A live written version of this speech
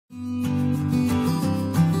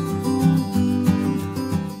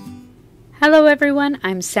Hello everyone,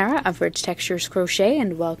 I'm Sarah of Rich Textures Crochet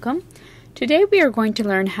and welcome. Today we are going to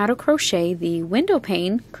learn how to crochet the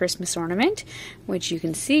Windowpane Christmas Ornament, which you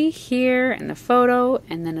can see here in the photo,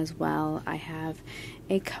 and then as well I have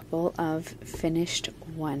a couple of finished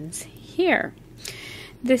ones here.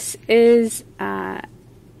 This is day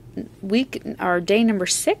number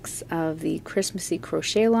 6 of the Christmassy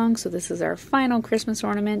crochet along, so this is our final Christmas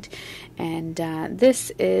ornament, and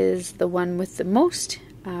this is the one with the most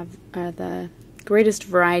the greatest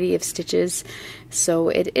variety of stitches, so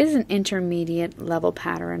it is an intermediate level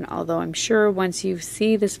pattern, although I'm sure once you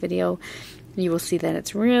see this video you will see that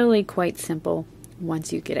it's really quite simple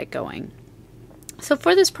once you get it going. So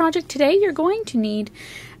for this project today you're going to need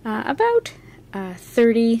about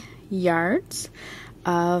 30 yards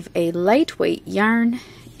of a lightweight yarn.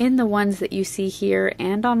 In the ones that you see here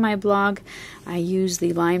and on my blog, I use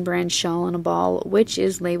the Line Brand Shawl in a Ball, which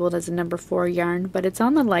is labeled as a number 4 yarn, but it's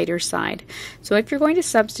on the lighter side. So if you're going to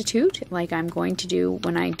substitute, like I'm going to do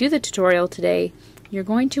when I do the tutorial today, you're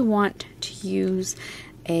going to want to use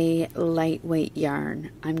a lightweight yarn.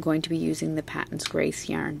 I'm going to be using the Patons Grace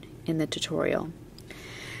yarn in the tutorial.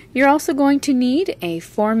 You're also going to need a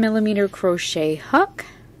 4mm crochet hook,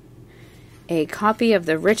 a copy of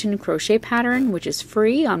the written crochet pattern, which is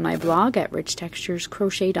free on my blog at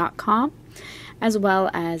richtexturescrochet.com, as well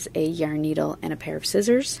as a yarn needle and a pair of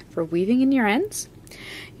scissors for weaving in your ends.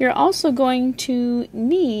 You're also going to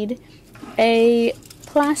need a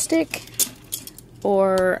plastic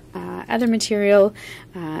or other material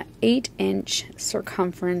 8-inch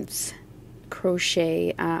circumference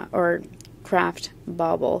crochet or craft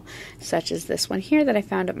bauble, such as this one here that I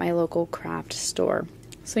found at my local craft store.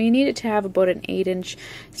 So you need it to have about an 8-inch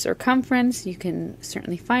circumference. You can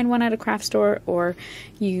certainly find one at a craft store or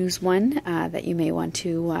use one that you may want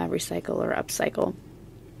to recycle or upcycle.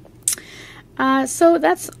 So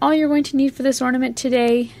that's all you're going to need for this ornament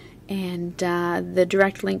today, and the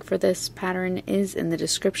direct link for this pattern is in the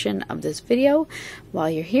description of this video.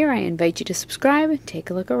 While you're here, I invite you to subscribe,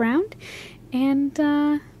 take a look around,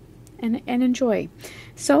 and enjoy.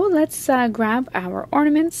 So let's grab our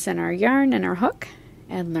ornaments and our yarn and our hook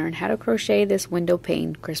and learn how to crochet this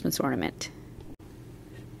Windowpane Christmas ornament.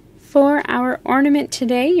 For our ornament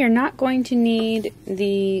today, you're not going to need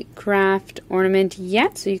the craft ornament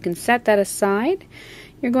yet, so you can set that aside.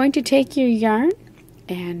 You're going to take your yarn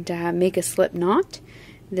and make a slip knot.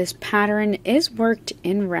 This pattern is worked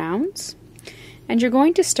in rounds, and you're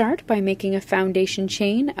going to start by making a foundation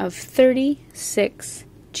chain of 36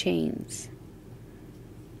 chains.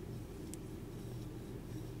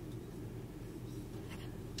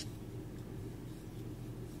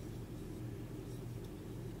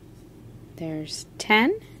 There's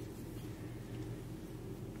 10.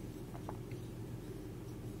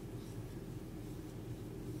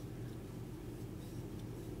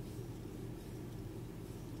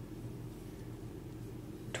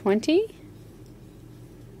 $20.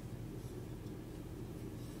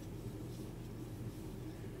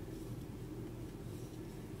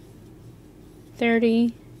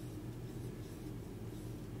 30.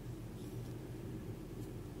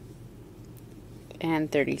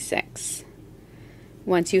 And 36.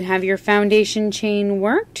 Once you have your foundation chain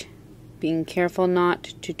worked, being careful not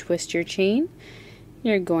to twist your chain,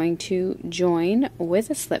 you're going to join with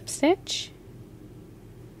a slip stitch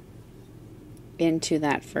into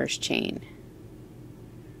that first chain.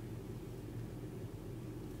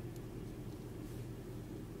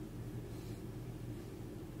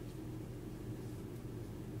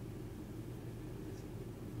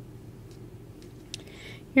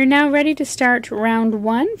 You're now ready to start round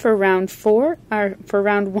 1. For round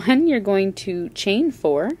 1 you're going to chain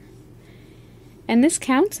 4, and this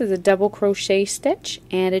counts as a double crochet stitch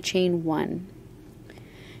and a chain 1.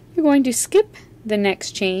 You're going to skip the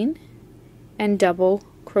next chain and double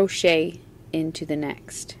crochet into the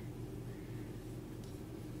next.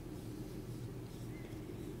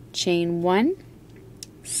 Chain 1,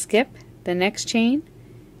 skip the next chain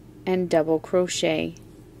and double crochet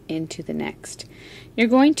into the next. You're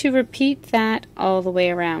going to repeat that all the way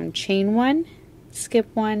around. Chain 1, skip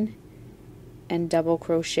 1, and double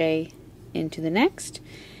crochet into the next.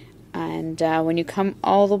 And when you come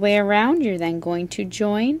all the way around, you're then going to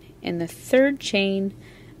join in the 3rd chain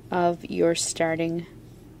of your starting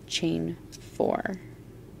chain 4.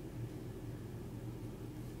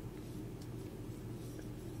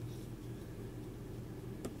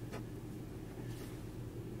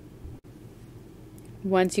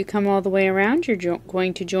 Once you come all the way around, you're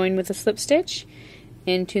going to join with a slip stitch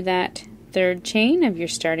into that 3rd chain of your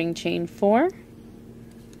starting chain 4.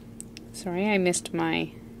 Sorry, I missed my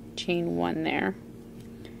chain 1 there.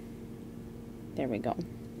 There we go.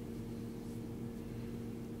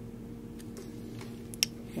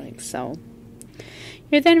 Like so.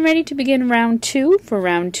 You're then ready to begin round 2. For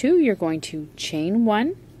round 2, you're going to chain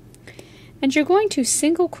 1, and you're going to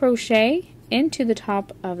single crochet into the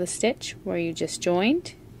top of the stitch where you just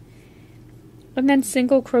joined, and then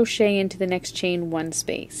single crochet into the next chain 1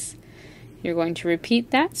 space. You're going to repeat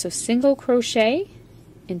that, so single crochet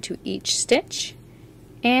into each stitch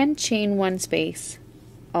and chain 1 space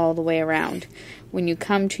all the way around. When you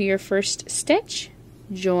come to your first stitch,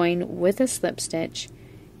 join with a slip stitch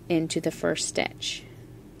into the first stitch.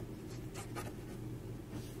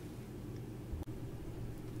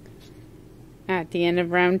 At the end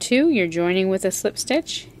of round 2, you're joining with a slip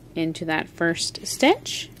stitch into that first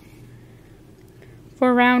stitch.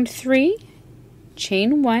 For round 3,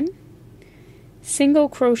 chain 1, single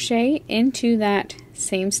crochet into that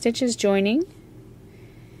same stitch as joining,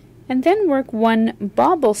 and then work 1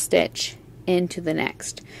 bobble stitch into the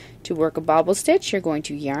next. To work a bobble stitch, you're going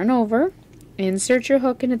to yarn over, insert your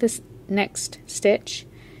hook into this next stitch,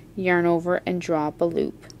 yarn over and draw up a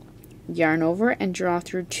loop. Yarn over and draw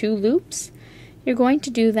through 2 loops. You're going to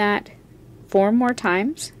do that 4 more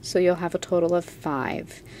times, so you'll have a total of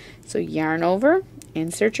 5. So yarn over,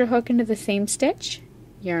 insert your hook into the same stitch,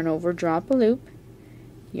 yarn over, draw up a loop,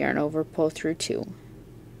 yarn over, pull through 2.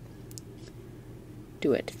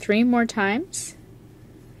 Do it 3 more times.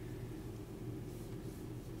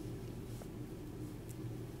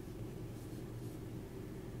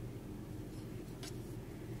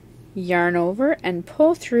 Yarn over and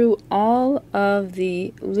pull through all of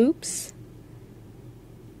the loops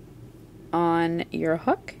on your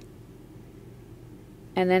hook,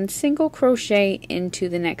 and then single crochet into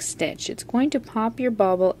the next stitch. It's going to pop your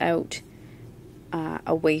bauble out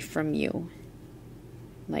away from you,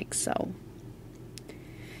 like so.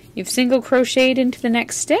 You've single crocheted into the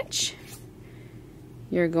next stitch.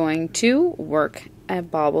 You're going to work a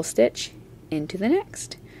bauble stitch into the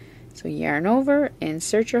next. So yarn over,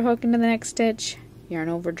 insert your hook into the next stitch, yarn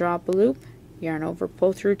over, drop a loop, yarn over,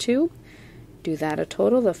 pull through 2. Do that a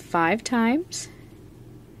total of 5 times.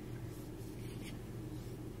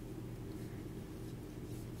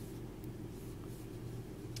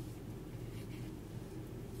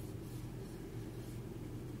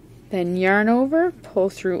 Then yarn over, pull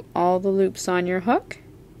through all the loops on your hook,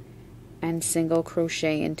 and single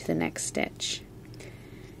crochet into the next stitch.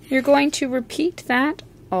 You're going to repeat that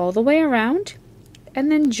all the way around, and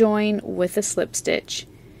then join with a slip stitch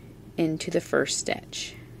into the first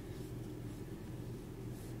stitch.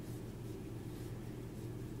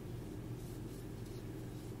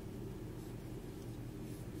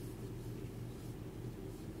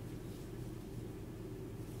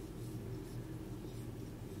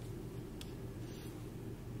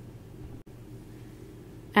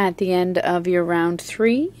 At the end of your round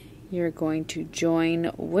 3, you're going to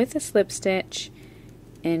join with a slip stitch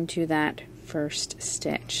into that first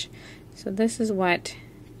stitch. So this is what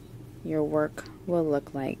your work will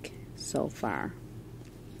look like so far.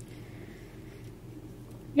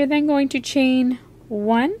 You're then going to chain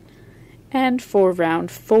 1, and for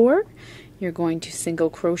round 4, you're going to single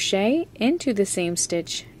crochet into the same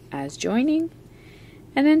stitch as joining,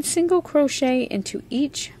 and then single crochet into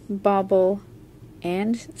each bobble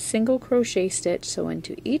and single crochet stitch, so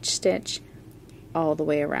into each stitch all the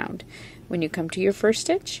way around. When you come to your first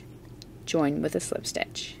stitch, join with a slip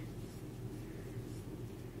stitch.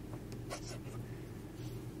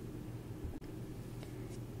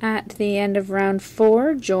 At the end of round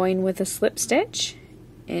 4, join with a slip stitch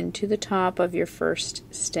into the top of your first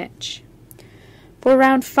stitch. For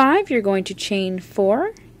round 5, you're going to chain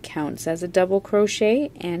 4, counts as a double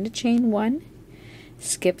crochet and a chain 1,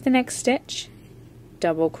 skip the next stitch,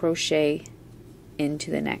 double crochet into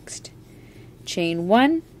the next, chain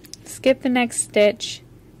 1, skip the next stitch,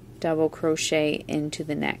 double crochet into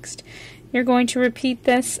the next. You're going to repeat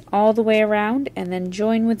this all the way around, and then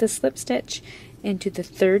join with a slip stitch into the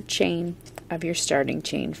 3rd chain of your starting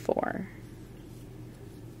chain 4.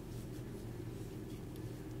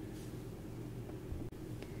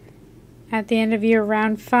 At the end of your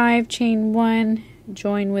round 5, chain 1,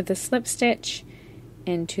 join with a slip stitch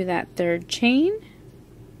into that 3rd chain,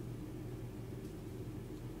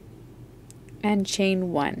 and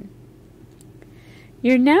chain 1.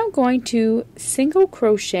 You're now going to single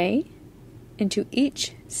crochet into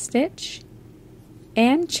each stitch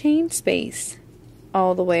and chain space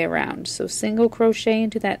all the way around. So single crochet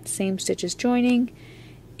into that same stitch as joining,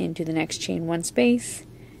 into the next chain 1 space,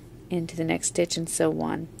 into the next stitch, and so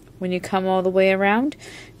on. When you come all the way around,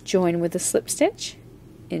 join with a slip stitch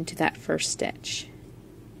into that first stitch.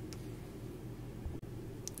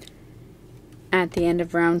 At the end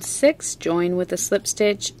of round 6, join with a slip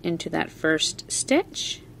stitch into that first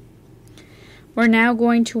stitch. We're now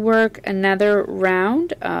going to work another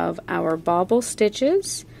round of our bauble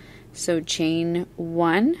stitches. So chain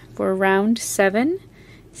 1 for round 7,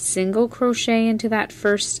 single crochet into that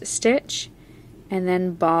first stitch, and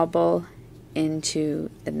then bauble into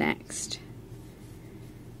the next.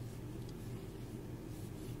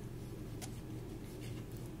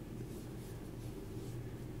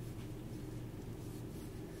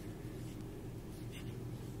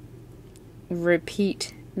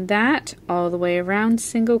 Repeat that all the way around,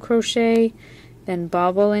 single crochet, then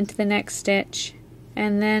bauble into the next stitch,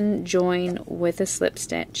 and then join with a slip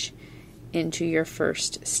stitch into your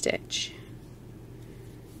first stitch.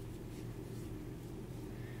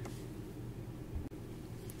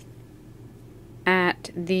 At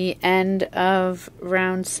the end of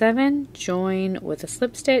round 7, join with a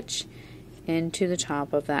slip stitch into the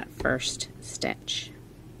top of that first stitch.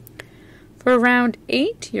 For round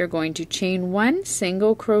 8, you're going to chain 1,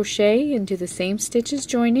 single crochet into the same stitches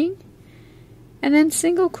joining, and then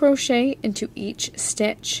single crochet into each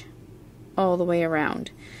stitch all the way around.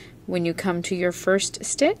 When you come to your first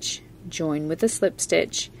stitch, join with a slip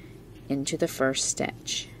stitch into the first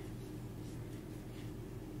stitch.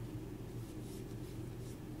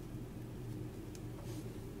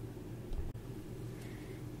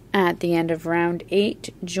 At the end of round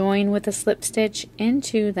 8, join with a slip stitch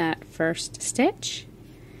into that first stitch,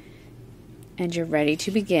 and you're ready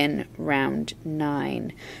to begin round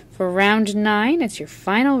 9. For round 9, it's your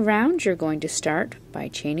final round. You're going to start by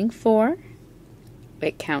chaining 4.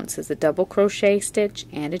 It counts as a double crochet stitch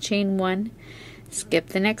and a chain 1. Skip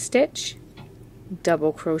the next stitch,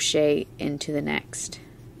 double crochet into the next.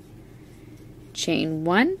 Chain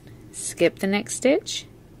 1, skip the next stitch,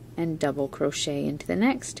 and double crochet into the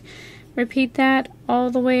next. Repeat that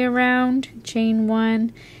all the way around, chain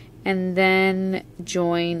 1, and then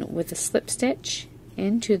join with a slip stitch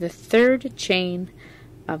into the third chain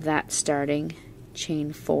of that starting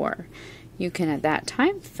chain 4. You can at that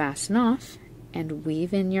time fasten off and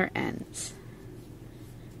weave in your ends.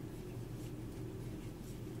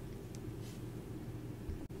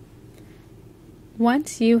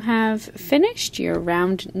 Once you have finished your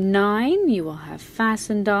round 9, you will have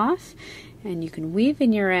fastened off and you can weave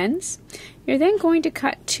in your ends. You're then going to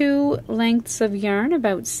cut 2 lengths of yarn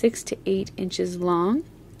about 6 to 8 inches long.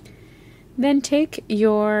 Then take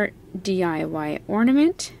your DIY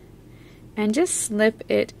ornament and just slip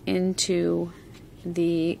it into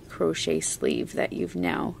the crochet sleeve that you've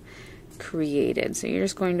now created. So you're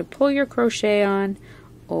just going to pull your crochet on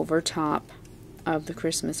over top of the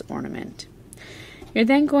Christmas ornament. You're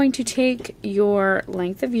then going to take your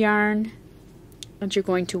length of yarn and you're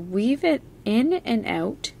going to weave it in and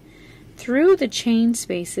out through the chain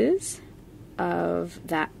spaces of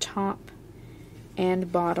that top and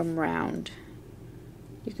bottom round.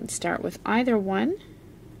 You can start with either one.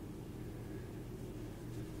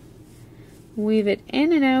 Weave it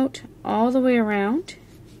in and out all the way around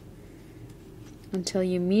until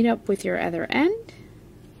you meet up with your other end.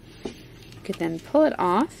 You can then pull it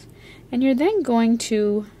off, and you're then going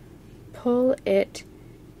to pull it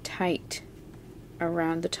tight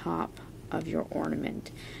around the top of your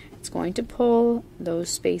ornament. It's going to pull those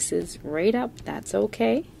spaces right up. That's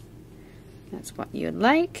okay. That's what you'd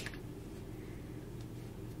like.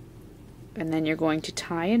 And then you're going to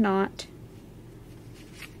tie a knot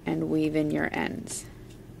and weave in your ends.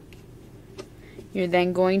 You're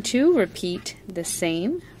then going to repeat the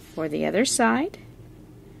same for the other side.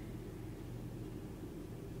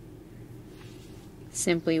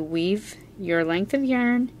 Simply weave your length of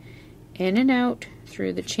yarn in and out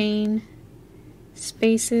through the chain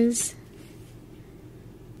spaces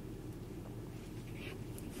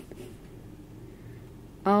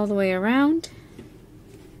all the way around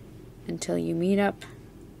until you meet up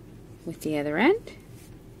with the other end.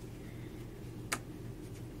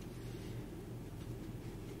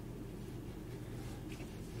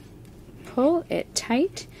 Pull it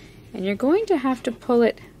tight, and you're going to have to pull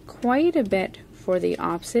it quite a bit for the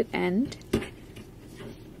opposite end,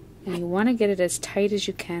 and you want to get it as tight as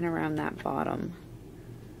you can around that bottom.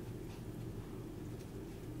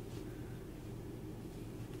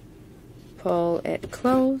 Pull it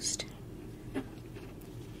closed,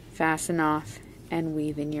 fasten off, and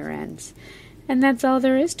weave in your ends. And that's all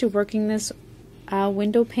there is to working this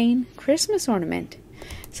Windowpane Christmas ornament.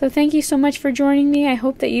 So thank you so much for joining me. I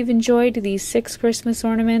hope that you've enjoyed these 6 Christmas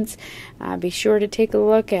ornaments. Be sure to take a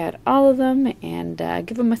look at all of them and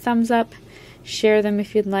give them a thumbs up. Share them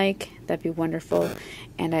if you'd like. That'd be wonderful.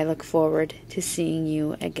 And I look forward to seeing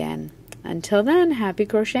you again. Until then, happy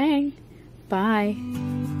crocheting. Bye.